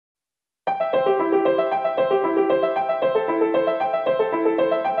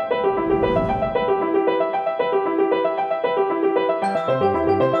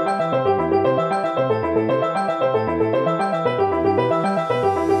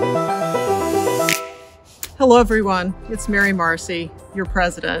Hello everyone, it's Mary Marcy, your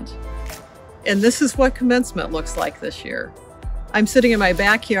president. And this is what commencement looks like this year. I'm sitting in my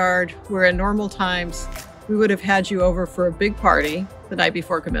backyard where in normal times we would have had you over for a big party the night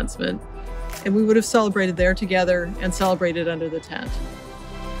before commencement, and we would have celebrated there together and celebrated under the tent.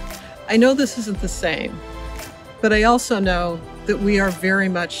 I know this isn't the same, but I also know that we are very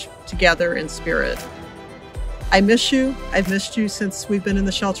much together in spirit. I miss you. I've missed you since we've been in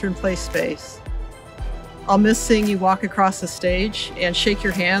the shelter-in-place space. I'll miss seeing you walk across the stage and shake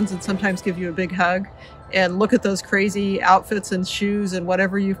your hands and sometimes give you a big hug and look at those crazy outfits and shoes and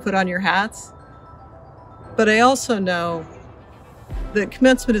whatever you've put on your hats. But I also know that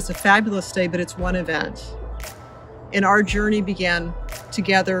commencement is a fabulous day, but it's one event. And our journey began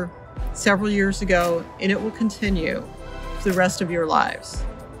together several years ago, and it will continue for the rest of your lives.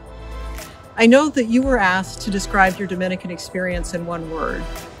 I know that you were asked to describe your Dominican experience in one word.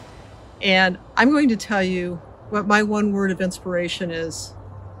 And I'm going to tell you what my one word of inspiration is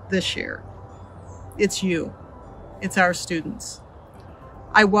this year. It's you. It's our students.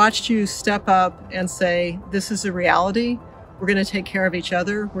 I watched you step up and say, this is a reality. We're going to take care of each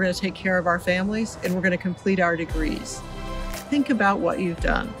other. We're going to take care of our families, and we're going to complete our degrees. Think about what you've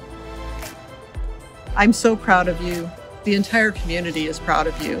done. I'm so proud of you. The entire community is proud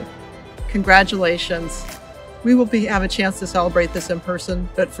of you. Congratulations. We will have a chance to celebrate this in person,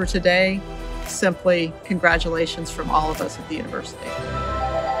 but for today, simply congratulations from all of us at the university.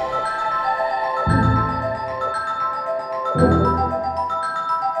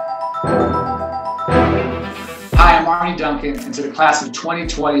 Hi, I'm Arne Duncan, and to the class of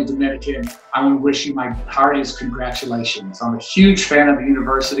 2020 Dominican, I want to wish you my heartiest congratulations. I'm a huge fan of the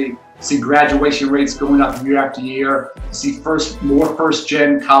university. See graduation rates going up year after year. See more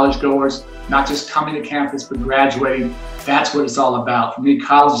first-gen college goers, not just coming to campus, but graduating. That's what it's all about. For me,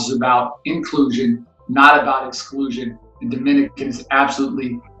 college is about inclusion, not about exclusion. And Dominican is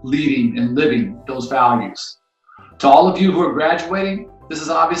absolutely leading and living those values. To all of you who are graduating, this is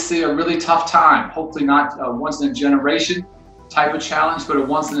obviously a really tough time. Hopefully not a once in a generation type of challenge, but a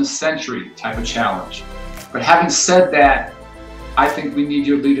once in a century type of challenge. But having said that, I think we need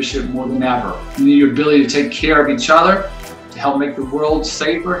your leadership more than ever. We need your ability to take care of each other, to help make the world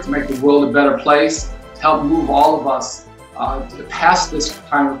safer, to make the world a better place, to help move all of us past this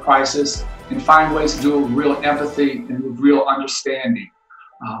kind of crisis and find ways to do it with real empathy and with real understanding.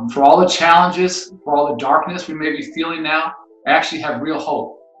 For all the challenges, for all the darkness we may be feeling now, I actually have real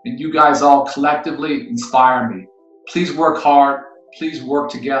hope. And you guys all collectively inspire me. Please work hard. Please work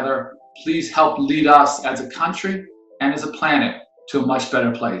together. Please help lead us as a country and as a planet to a much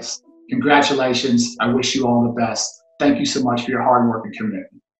better place. Congratulations. I wish you all the best. Thank you so much for your hard work and commitment.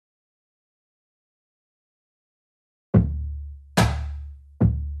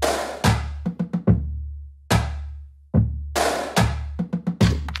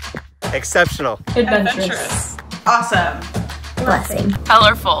 Exceptional. Adventurous. Awesome. Blessing.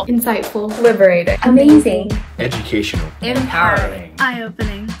 Colorful. Insightful. Liberating. Amazing. Educational. Empowering.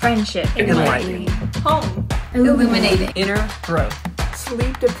 Eye-opening. Friendship. Enlightening. Home. Illuminating. Inner growth.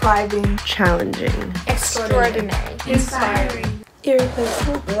 Sleep depriving. Challenging. Extraordinary. Inspiring.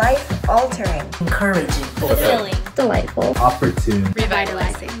 Irreplaceable. Life altering. Encouraging. Fulfilling. Delightful. Opportune.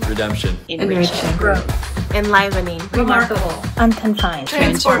 Revitalizing. Redemption. Enriching. Growth. Enlivening. Remarkable. Unconfined.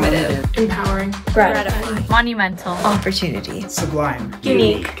 Transformative. Empowering. Gratifying. Monumental. Opportunity. Sublime.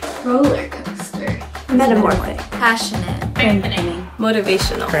 Unique. Roller coaster. Metamorphic. Passionate. Strengthening.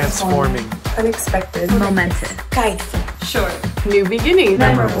 Motivational. Transforming. Unexpected. Momentous. Guideful. Short. New beginning.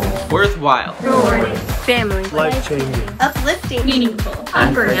 Memorable. Worthwhile. Rewarding. Family. Life-changing. Uplifting. Meaningful.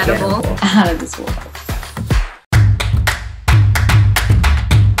 Unforgettable. Out of this world.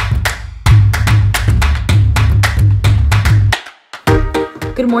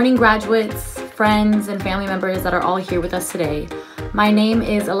 Good morning, graduates, friends, and family members that are all here with us today. My name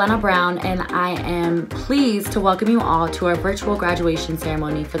is Elena Brown, and I am pleased to welcome you all to our virtual graduation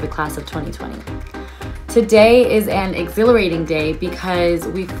ceremony for the class of 2020. Today is an exhilarating day because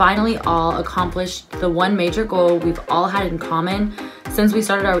we finally all accomplished the one major goal we've all had in common since we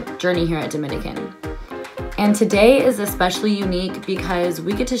started our journey here at Dominican. And today is especially unique because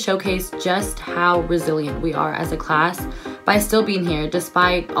we get to showcase just how resilient we are as a class by still being here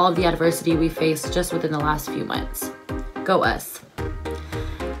despite all of the adversity we faced just within the last few months. Go us.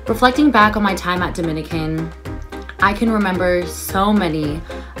 Reflecting back on my time at Dominican, I can remember so many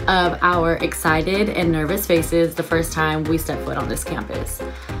of our excited and nervous faces the first time we stepped foot on this campus.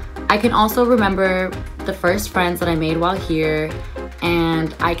 I can also remember the first friends that I made while here,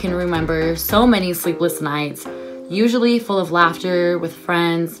 and I can remember so many sleepless nights usually full of laughter with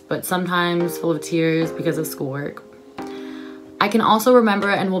friends, but sometimes full of tears because of schoolwork. I can also remember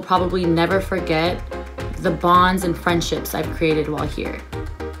and will probably never forget the bonds and friendships I've created while here.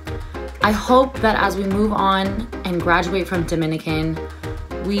 I hope that as we move on and graduate from Dominican,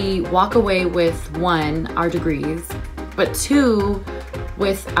 we walk away with 1, our degrees, but 2,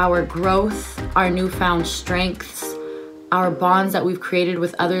 with our growth, our newfound strengths, our bonds that we've created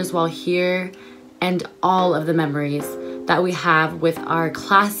with others while here, and all of the memories that we have with our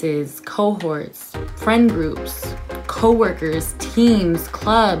classes, cohorts, friend groups, co-workers, teams,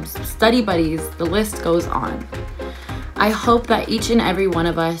 clubs, study buddies, the list goes on. I hope that each and every one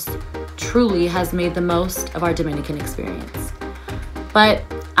of us truly has made the most of our Dominican experience. But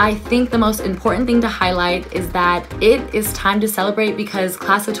I think the most important thing to highlight is that it is time to celebrate because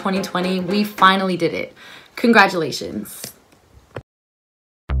class of 2020, we finally did it. Congratulations.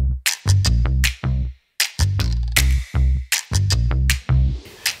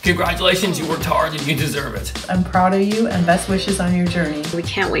 Congratulations, you worked hard and you deserve it. I'm proud of you and best wishes on your journey. We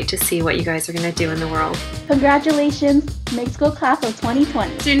can't wait to see what you guys are going to do in the world. Congratulations, Mixed School Class of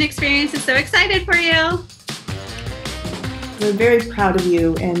 2020. Student Experience is so excited for you. We're very proud of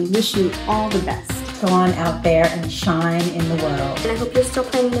you and wish you all the best. Go on out there and shine in the world. And I hope you're still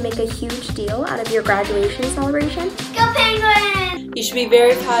planning to make a huge deal out of your graduation celebration. Go Penguins! You should be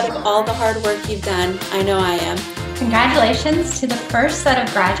very proud of all the hard work you've done. I know I am. Congratulations to the first set of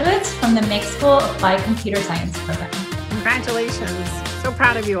graduates from the Mixed School Applied Computer Science program. Congratulations. So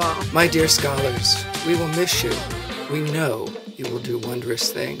proud of you all. My dear scholars, we will miss you. We know you will do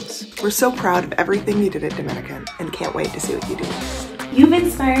wondrous things. We're so proud of everything you did at Dominican and can't wait to see what you do next. You've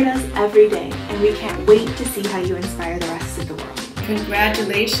inspired us every day, and we can't wait to see how you inspire the rest of the world.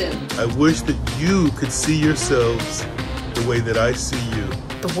 Congratulations. I wish that you could see yourselves the way that I see you.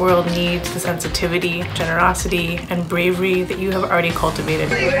 The world needs the sensitivity, generosity, and bravery that you have already cultivated.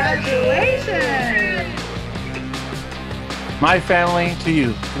 Congratulations! My family to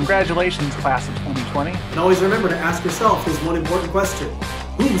you. Congratulations, class of 2020. And always remember to ask yourself this one important question.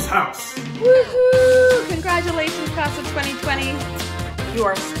 Whose house? Woohoo! Congratulations, class of 2020. You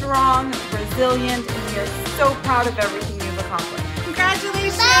are strong, resilient, and we are so proud of everything you've accomplished.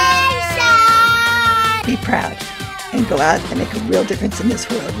 Congratulations! Be proud and go out and make a real difference in this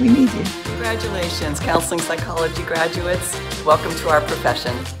world. We need you. Congratulations, counseling psychology graduates. Welcome to our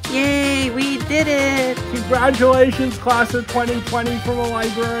profession. Yay, we did it! Congratulations, class of 2020 from a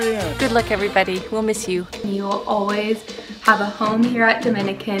librarian. Good luck, everybody. We'll miss you. You will always have a home here at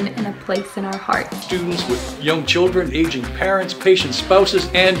Dominican and a place in our hearts. Students with young children, aging parents, patient spouses,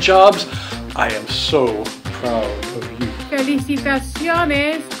 and jobs, I am so proud of you.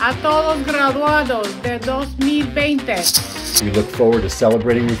 Felicitaciones a todos graduados de 2020. We look forward to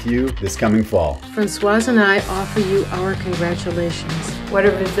celebrating with you this coming fall. Francoise and I offer you our congratulations. What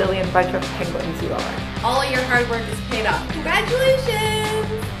a resilient bunch of penguins you are. All your hard work is paid off. Congratulations!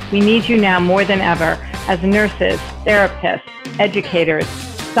 We need you now more than ever as nurses, therapists, educators,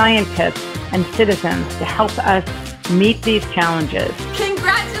 scientists, and citizens to help us meet these challenges.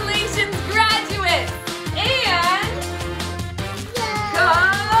 Congratulations, graduates! And go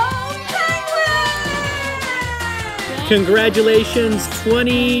Penguins! Congratulations,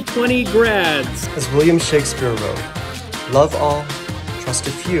 2020 grads! As William Shakespeare wrote, love all, trust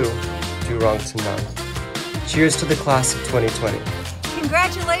a few, do wrong to none. Cheers to the class of 2020.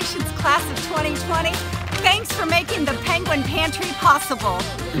 Congratulations, class of 2020. Thanks for making the Penguin Pantry possible.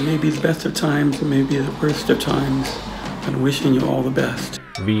 It may be the best of times, it may be the worst of times, but wishing you all the best.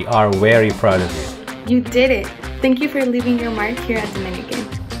 We are very proud of you. You did it. Thank you for leaving your mark here at Dominican.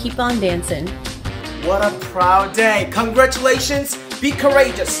 Keep on dancing. What a proud day. Congratulations. Be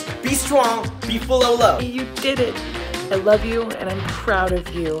courageous. Be strong. Be full of love. You did it. I love you and I'm proud of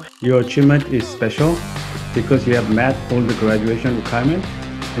you. Your achievement is special because you have met all the graduation requirements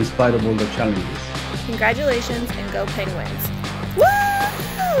in spite of all the challenges. Congratulations and go Penguins.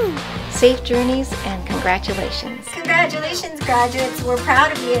 Woo! Safe journeys and congratulations. Congratulations, graduates. We're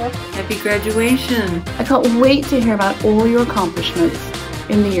proud of you. Happy graduation. I can't wait to hear about all your accomplishments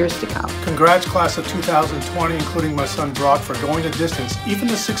in the years to come. Congrats, class of 2020, including my son Brock, for going the distance, even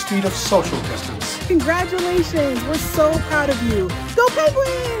the 6 feet of social distance. Congratulations. We're so proud of you. Go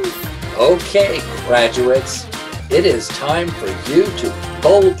Penguins! Okay, graduates, it is time for you to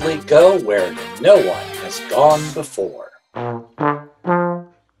boldly go where no one has gone before.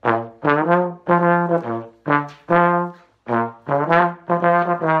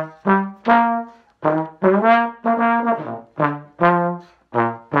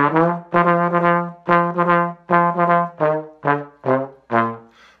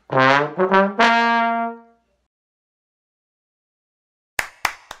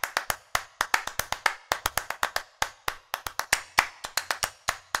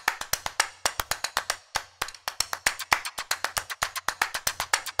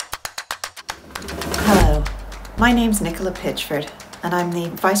 My name's Nicola Pitchford, and I'm the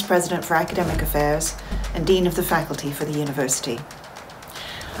Vice President for Academic Affairs and Dean of the Faculty for the University.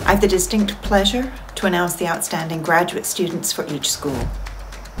 I have the distinct pleasure to announce the outstanding graduate students for each school.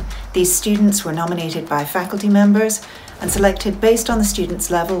 These students were nominated by faculty members and selected based on the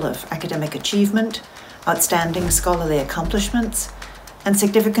students' level of academic achievement, outstanding scholarly accomplishments, and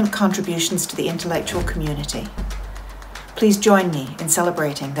significant contributions to the intellectual community. Please join me in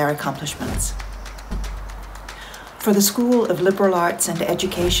celebrating their accomplishments. For the School of Liberal Arts and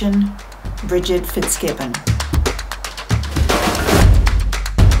Education, Bridget Fitzgibbon.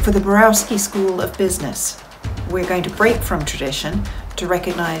 For the Borowski School of Business, we're going to break from tradition to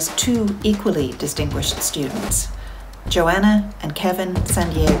recognize two equally distinguished students, Joanna and Kevin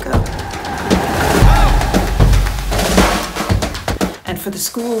Sandiego. And for the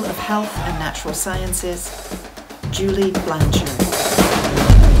School of Health and Natural Sciences, Julie Blanchard.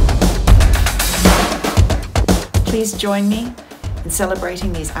 Please join me in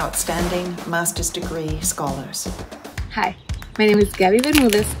celebrating these outstanding master's degree scholars. Hi, my name is Gabby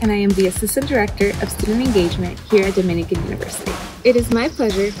Bermudez, and I am the Assistant Director of Student Engagement here at Dominican University. It is my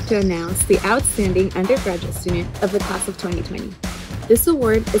pleasure to announce the outstanding undergraduate student of the class of 2020. This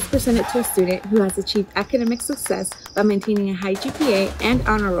award is presented to a student who has achieved academic success by maintaining a high GPA and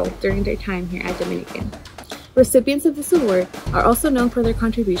honor roll during their time here at Dominican. Recipients of this award are also known for their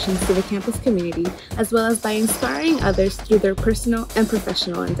contributions to the campus community, as well as by inspiring others through their personal and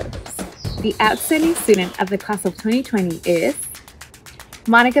professional endeavors. The outstanding student of the class of 2020 is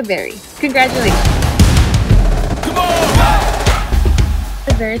Monica Berry. Congratulations!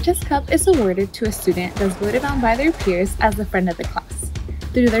 The Veritas Cup is awarded to a student that's voted on by their peers as the friend of the class.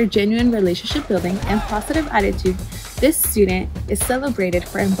 Through their genuine relationship building and positive attitude, this student is celebrated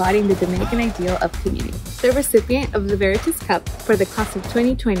for embodying the Dominican ideal of community. The recipient of the Veritas Cup for the class of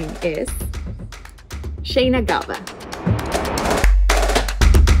 2020 is Shayna Galva.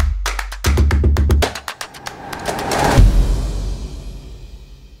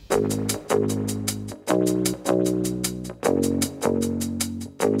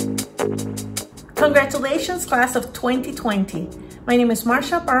 Congratulations, class of 2020. My name is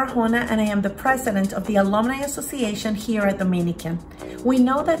Marcia Barahona, and I am the president of the Alumni Association here at Dominican. We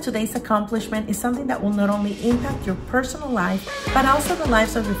know that today's accomplishment is something that will not only impact your personal life, but also the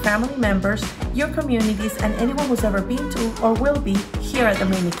lives of your family members, your communities, and anyone who's ever been to or will be here at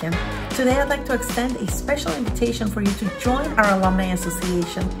Dominican. Today, I'd like to extend a special invitation for you to join our Alumni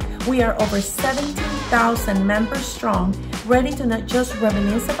Association. We are over 17,000 members strong, ready to not just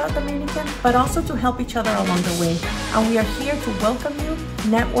reminisce about Dominican, but also to help each other along the way. And we are here to welcome you,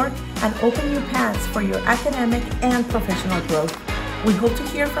 network, and open new paths for your academic and professional growth. We hope to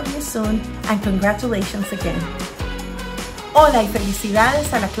hear from you soon, and congratulations again. Hola y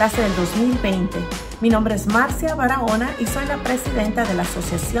felicidades a la clase del 2020. Mi nombre es Marcia Barahona y soy la presidenta de la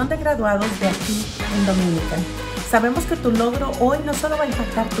Asociación de Graduados de aquí en Dominican. Sabemos que tu logro hoy no solo va a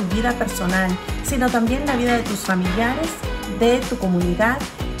impactar tu vida personal, sino también la vida de tus familiares, de tu comunidad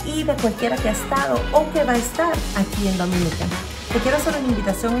y de cualquiera que ha estado o que va a estar aquí en Dominican. Te quiero hacer una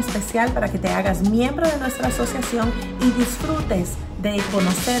invitación especial para que te hagas miembro de nuestra asociación y disfrutes de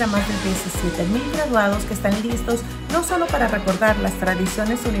conocer a más de 17,000 graduados que están listos no solo para recordar las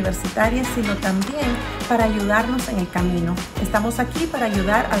tradiciones universitarias, sino también para ayudarnos en el camino. Estamos aquí para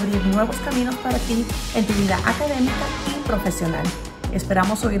ayudar a abrir nuevos caminos para ti en tu vida académica y profesional.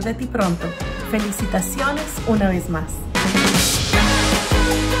 Esperamos oír de ti pronto. Felicitaciones una vez más.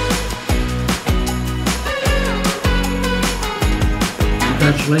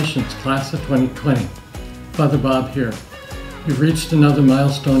 Congratulations, class of 2020. Father Bob here. You've reached another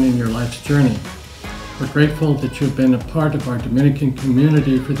milestone in your life's journey. We're grateful that you've been a part of our Dominican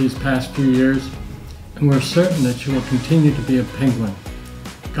community for these past few years, and we're certain that you will continue to be a penguin.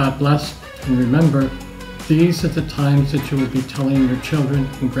 God bless, and remember, these are the times that you will be telling your children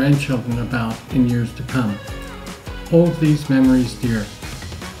and grandchildren about in years to come. Hold these memories dear.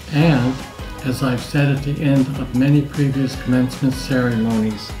 And, as I've said at the end of many previous commencement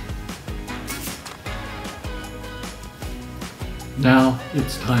ceremonies, now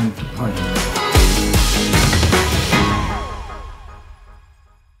it's time to party.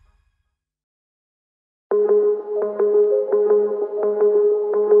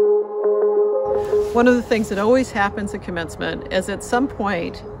 One of the things that always happens at commencement is at some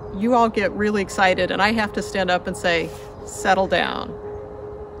point you all get really excited and I have to stand up and say, settle down.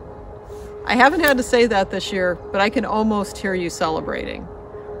 I haven't had to say that this year, but I can almost hear you celebrating.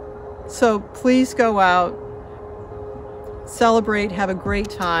 So please go out, celebrate, have a great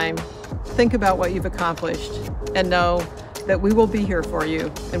time, think about what you've accomplished, and know that we will be here for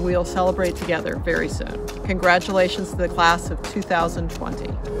you and we'll celebrate together very soon. Congratulations to the class of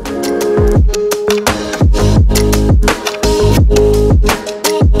 2020.